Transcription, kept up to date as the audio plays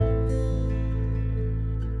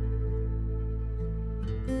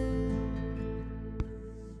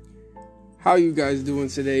How you guys doing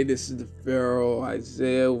today? This is the Pharaoh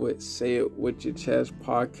Isaiah with Say It With Your Chest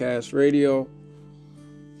podcast radio.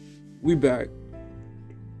 We back.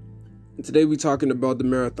 And today we talking about the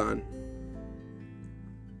marathon.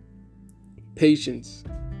 Patience.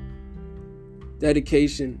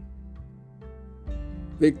 Dedication.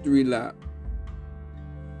 Victory lap.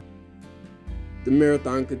 The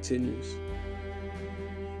marathon continues.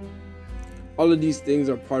 All of these things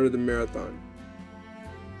are part of the marathon.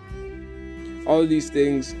 All of these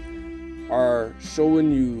things are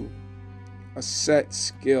showing you a set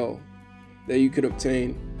skill that you could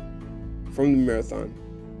obtain from the marathon.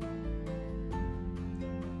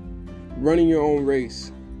 Running your own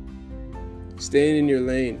race, staying in your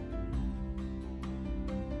lane,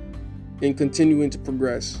 and continuing to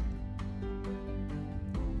progress.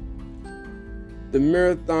 The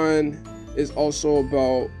marathon is also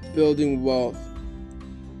about building wealth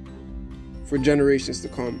for generations to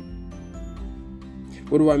come.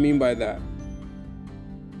 What do I mean by that?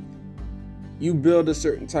 You build a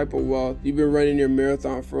certain type of wealth. You've been running your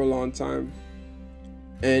marathon for a long time,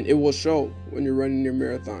 and it will show when you're running your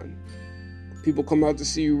marathon. People come out to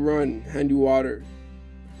see you run, hand you water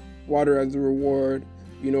as a reward,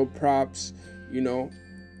 props,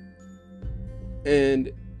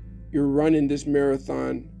 and you're running this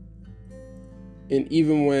marathon. And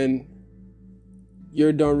even when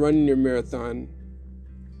you're done running your marathon,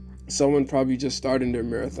 someone probably just started their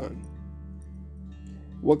marathon.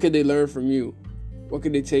 What could they learn from you? What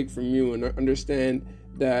could they take from you and understand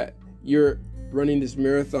that you're running this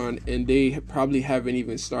marathon and they probably haven't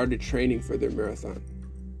even started training for their marathon?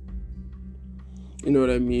 You know what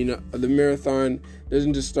I mean? The marathon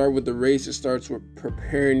doesn't just start with the race. It starts with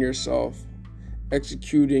preparing yourself,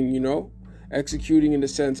 executing in the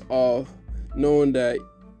sense of knowing that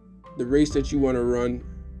the race that you want to run,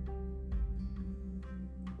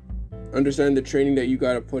 understand the training that you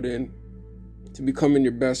got to put in to becoming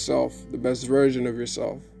your best self, the best version of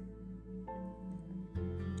yourself.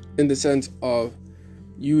 In the sense of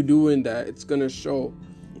you doing that, it's going to show,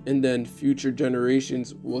 and then future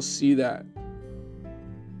generations will see that.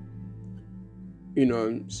 You know what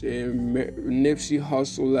I'm saying? Nipsey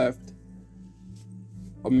Hussle left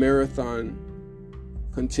a marathon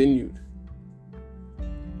continued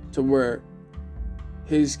to where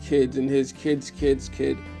his kids and his kids'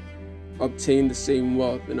 kid obtain the same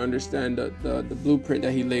wealth and understand the blueprint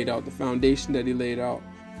that he laid out, the foundation that he laid out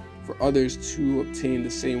for others to obtain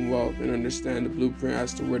the same wealth and understand the blueprint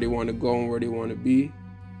as to where they want to go and where they want to be.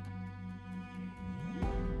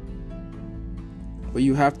 But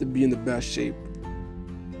you have to be in the best shape.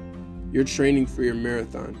 You're training for your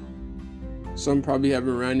marathon. Some probably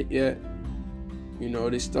haven't ran it yet.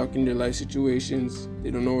 They're stuck in their life situations.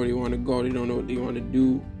 They don't know where they want to go. They don't know what they want to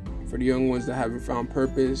do. For the young ones that haven't found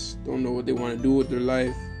purpose, don't know what they want to do with their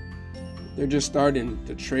life, they're just starting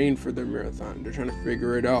to train for their marathon. They're trying to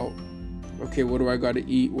figure it out. Okay, what do I got to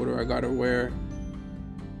eat? What do I got to wear?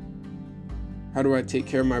 How do I take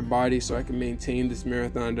care of my body so I can maintain this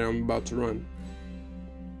marathon that I'm about to run?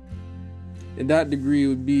 And that degree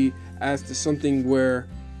would be as to something where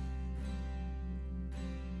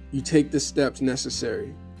you take the steps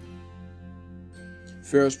necessary.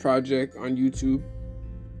 Pharaoh's Project on YouTube.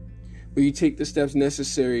 But you take the steps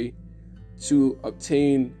necessary to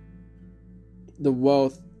obtain the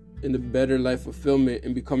wealth and the better life fulfillment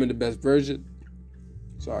and becoming the best version.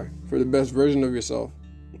 For the best version of yourself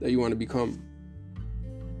that you want to become.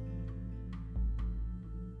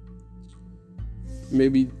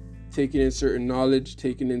 Maybe taking in certain knowledge,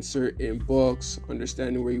 taking in certain books,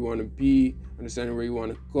 understanding where you want to be, understanding where you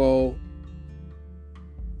want to go.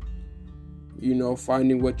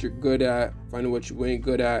 Finding what you're good at, finding what you ain't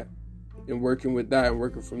good at, and working with that and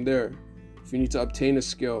working from there. If you need to obtain a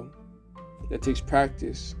skill, that takes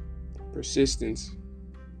practice, persistence,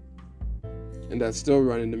 and that's still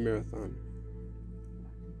running the marathon.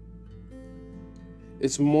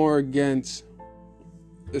 It's like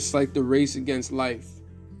the race against life.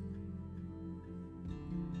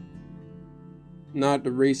 Not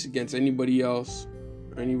the race against anybody else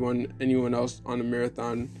or anyone else on the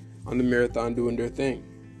marathon doing their thing.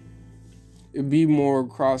 It'd be more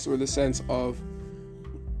across with the sense of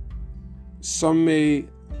some may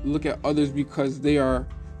look at others because they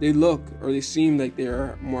look or they seem like they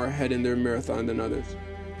are more ahead in their marathon than others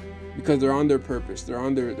because they're on their purpose, they're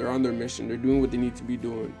on their mission, they're doing what they need to be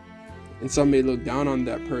doing. And some may look down on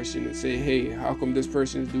that person and say, hey, how come this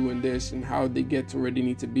person is doing this and how they get to where they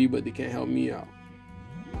need to be but they can't help me out?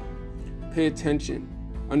 Pay attention,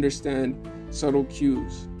 understand subtle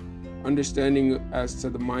cues, understanding as to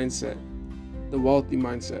the mindset, the wealthy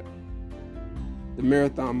mindset, the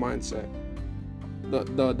marathon mindset,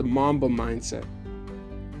 the Mamba mindset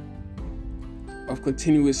of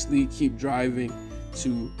continuously keep driving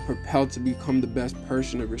to propel to become the best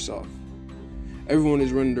version of yourself. Everyone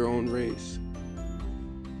is running their own race.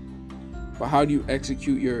 But how do you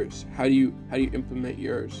execute yours? How do you implement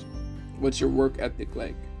yours? What's your work ethic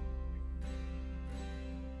like?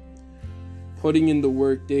 Putting in the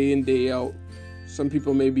work day in, day out. Some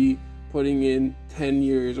people may be putting in 10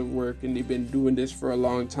 years of work and they've been doing this for a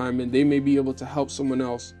long time, and they may be able to help someone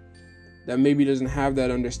else that maybe doesn't have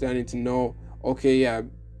that understanding to know, okay, yeah,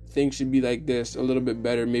 things should be like this, a little bit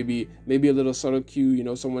better, maybe a little subtle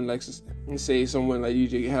cue, someone likes to say, someone like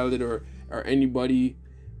DJ Khaled or anybody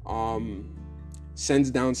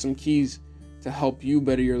sends down some keys to help you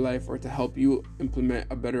better your life, or to help you implement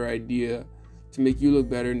a better idea to make you look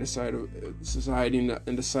better in the sight of society,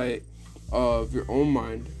 in the sight of your own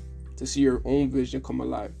mind, to see your own vision come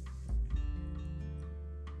alive.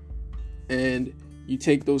 And you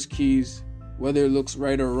take those keys, whether it looks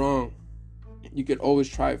right or wrong, you could always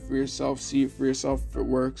try it for yourself, see it for yourself if it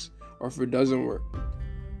works or if it doesn't work.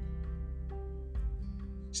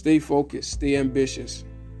 Stay focused, stay ambitious.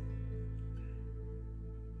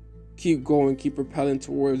 Keep going, keep propelling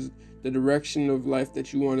towards the direction of life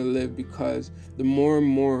that you want to live, because the more and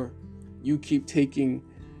more you keep taking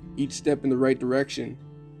each step in the right direction,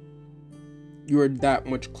 you are that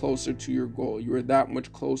much closer to your goal. You are that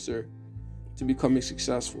much closer to becoming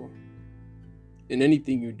successful in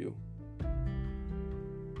anything you do.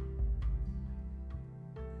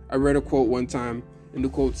 I read a quote one time, and the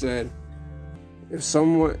quote said, if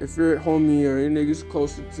your homie or your nigga's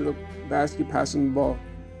closer to the basket passing the ball.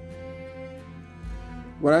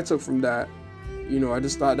 What I took from that, I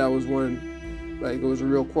just thought that was one, like, it was a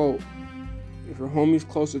real quote. If your homie's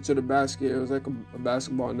closer to the basket, it was like a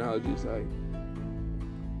basketball analogy. It's like,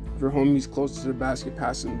 if your homie's closer to the basket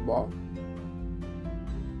passing the ball,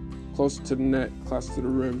 closer to the net, closer to the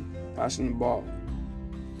rim, passing the ball.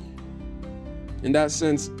 In that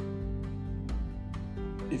sense,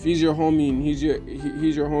 if he's your homie and he's your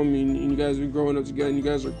homie and you guys are growing up together and you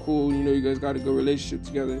guys are cool, you guys got a good relationship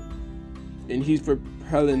together, and he's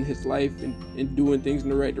propelling his life and doing things in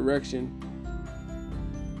the right direction,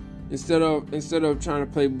 instead of trying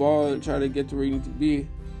to play ball and try to get to where you need to be,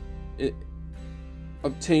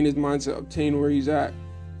 obtain his mindset, obtain where he's at,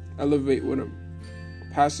 elevate with him,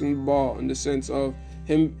 passing the ball in the sense of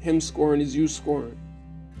him scoring is you scoring.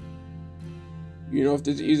 If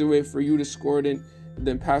there's an easier way for you to score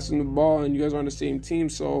than passing the ball, and you guys are on the same team,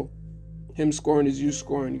 so him scoring is you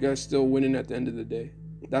scoring. You guys still winning at the end of the day.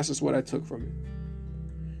 That's just what I took from it.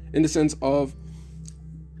 In the sense of,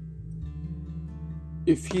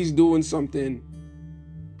 if he's doing something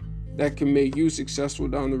that can make you successful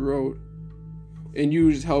down the road, and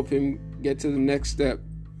you just help him get to the next step,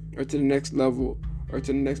 or to the next level, or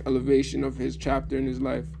to the next elevation of his chapter in his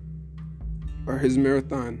life, or his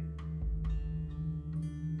marathon,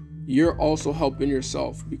 you're also helping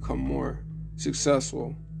yourself become more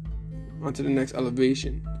successful onto the next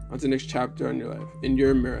elevation, onto the next chapter in your life, in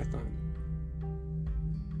your marathon.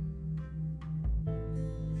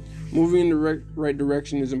 Moving in the right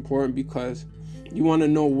direction is important, because you want to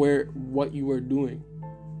know what you are doing.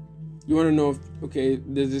 You want to know if, okay,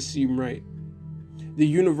 does this seem right? The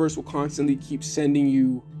universe will constantly keep sending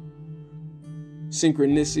you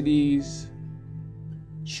synchronicities,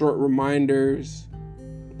 short reminders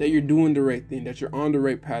that you're doing the right thing, that you're on the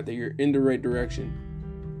right path, that you're in the right direction.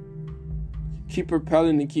 Keep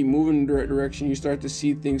propelling and keep moving in the right direction. You start to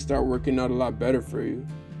see things start working out a lot better for you.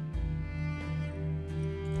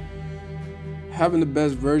 Having the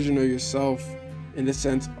best version of yourself, in the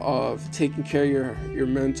sense of taking care of your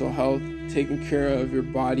mental health, taking care of your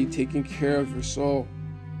body, taking care of your soul.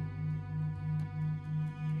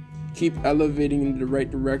 Keep elevating in the right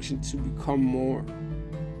direction to become more.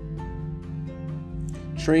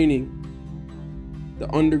 Training,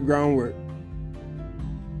 the underground work.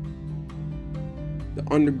 The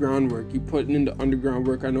underground work. You putting in the underground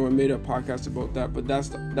work. I know I made a podcast about that, but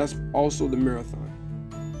that's also the marathon.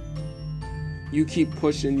 You keep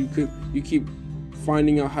pushing. You keep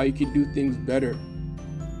finding out how you can do things better.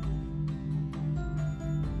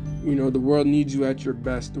 The world needs you at your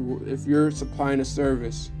best. If you're supplying a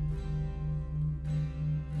service,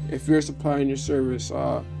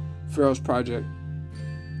 Pharaoh's Project,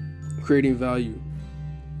 creating value.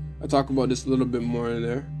 I talk about this a little bit more in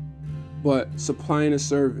there, but supplying a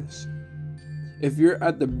service. If you're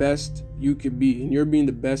at the best you could be, and you're being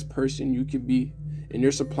the best person you could be, and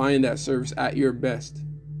you're supplying that service at your best,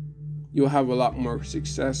 you'll have a lot more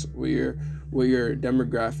success with your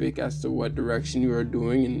demographic as to what direction you are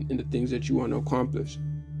doing and the things that you want to accomplish.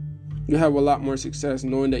 You have a lot more success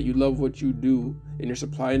knowing that you love what you do and you're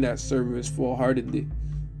supplying that service full-heartedly.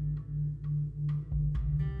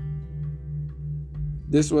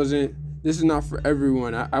 This is not for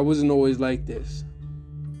everyone. I wasn't always like this.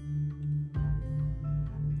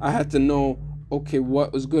 I had to know, okay,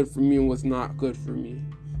 what was good for me and what's not good for me.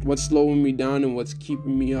 What's slowing me down and what's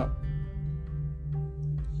keeping me up.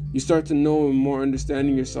 You start to know and more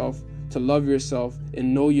understanding yourself, to love yourself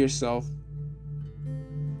and know yourself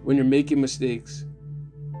when you're making mistakes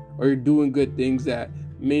or you're doing good things that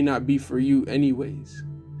may not be for you anyways.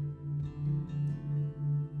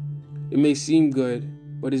 It may seem good,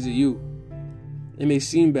 but is it you? It may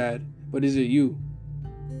seem bad, but is it you?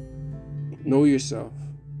 Know yourself.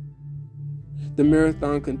 The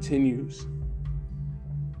marathon continues.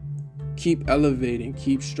 Keep elevating,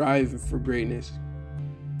 keep striving for greatness.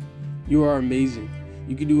 You are amazing.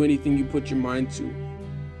 You can do anything you put your mind to.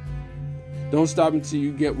 Don't stop until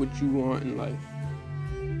you get what you want in life.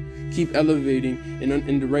 Keep elevating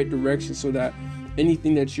in the right direction so that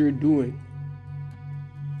anything that you're doing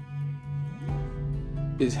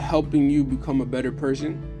is helping you become a better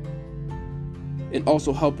person and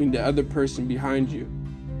also helping the other person behind you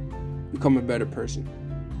become a better person,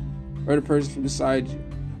 or the person beside you,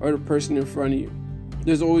 or the person in front of you.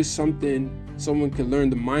 There's always something someone can learn.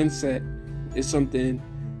 The mindset is something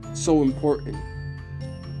so important.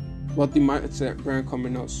 Wealthy Mindset brand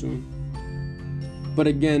coming out soon. But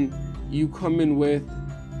again, you come in with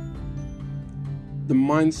the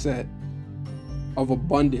mindset of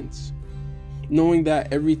abundance, knowing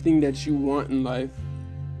that everything that you want in life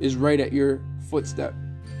is right at your footstep,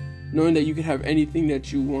 knowing that you can have anything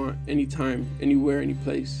that you want, anytime, anywhere, any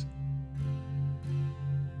place.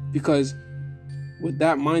 Because with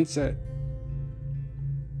that mindset,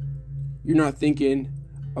 you're not thinking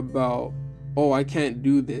about, oh, I can't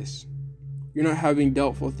do this. You're not having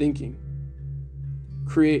doubtful thinking.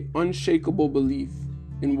 Create unshakable belief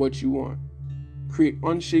in what you want. Create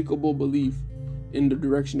unshakable belief in the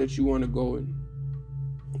direction that you want to go in.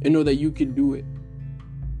 And know that you can do it.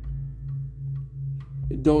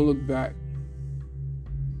 And don't look back.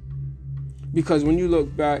 Because when you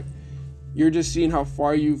look back, you're just seeing how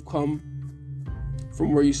far you've come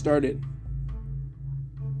from where you started.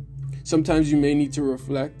 Sometimes you may need to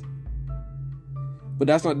reflect, but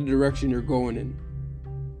that's not the direction you're going in.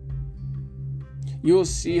 You'll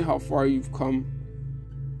see how far you've come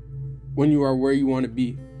when you are where you want to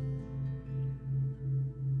be.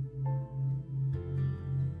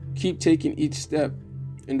 Keep taking each step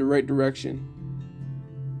in the right direction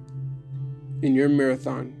in your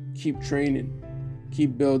marathon. Keep training,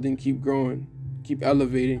 keep building, keep growing, keep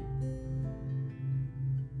elevating.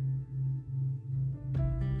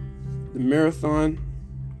 The marathon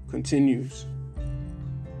continues.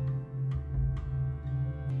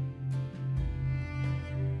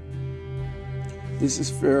 This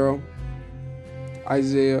is Pharaoh,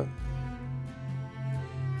 Isaiah.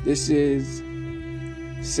 This is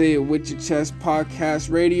Say It With Your Chest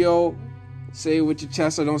podcast radio. Say it with your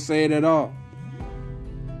chest or don't say it at all.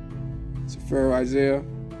 It's Pharaoh, Isaiah.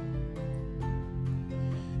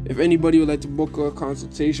 If anybody would like to book a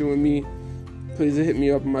consultation with me, please hit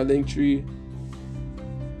me up in my link tree.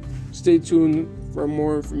 Stay tuned for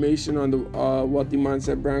more information on the Wealthy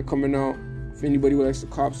Mindset brand coming out. If anybody would like to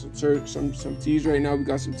cop some teas right now, we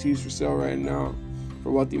got some teas for sale right now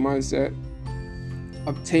for Wealthy Mindset.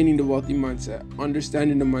 Obtaining the wealthy mindset,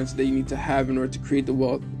 understanding the mindset that you need to have in order to create the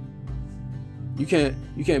wealth. You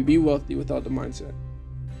can't be wealthy without the mindset.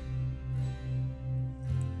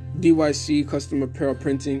 DYC Custom Apparel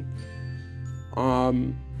Printing,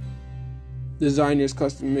 Designers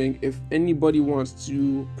Customing. If anybody wants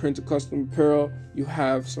to print a custom apparel, you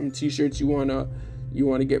have some t-shirts you wanna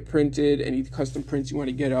get printed, any custom prints you want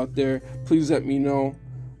to get out there, please let me know.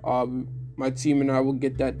 My team and I will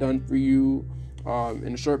get that done for you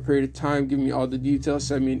in a short period of time. Give me all the details,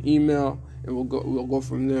 send me an email, and we'll go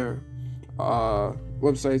from there.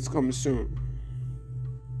 Website's coming soon.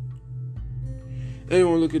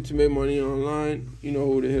 Anyone looking to make money online, you know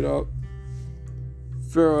who to hit up.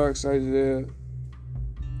 Pharaoh X Isaiah.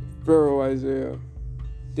 Pharaoh Isaiah.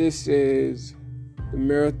 This is the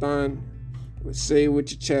marathon with Say It With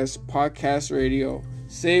Your Chest podcast radio.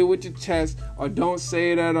 Say it with your chest or don't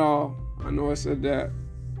say it at all. I know I said that,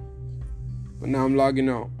 but now I'm logging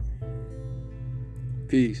out.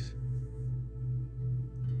 Peace.